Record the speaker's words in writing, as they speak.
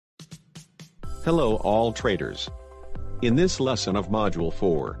Hello all traders. In this lesson of Module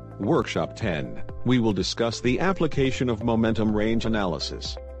 4, Workshop 10, we will discuss the application of momentum range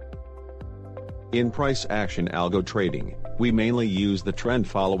analysis. In price action algo trading, we mainly use the trend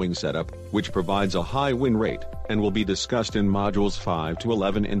following setup, which provides a high win rate, and will be discussed in Modules 5 to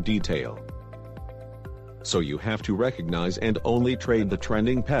 11 in detail. So you have to recognize and only trade the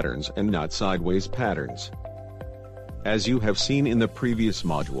trending patterns and not sideways patterns. As you have seen in the previous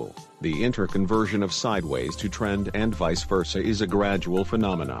module, the interconversion of sideways to trend and vice versa is a gradual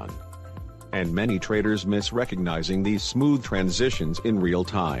phenomenon. And many traders miss recognizing these smooth transitions in real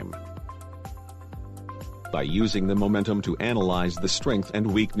time. By using the momentum to analyze the strength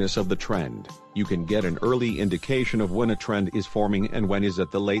and weakness of the trend, you can get an early indication of when a trend is forming and when is at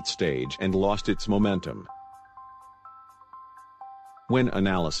the late stage and lost its momentum. When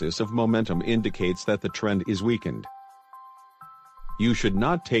analysis of momentum indicates that the trend is weakened, you should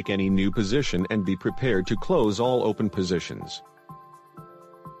not take any new position and be prepared to close all open positions.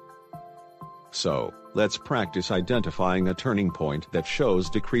 So, let's practice identifying a turning point that shows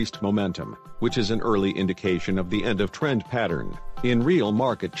decreased momentum, which is an early indication of the end of trend pattern, in real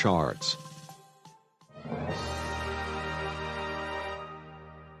market charts.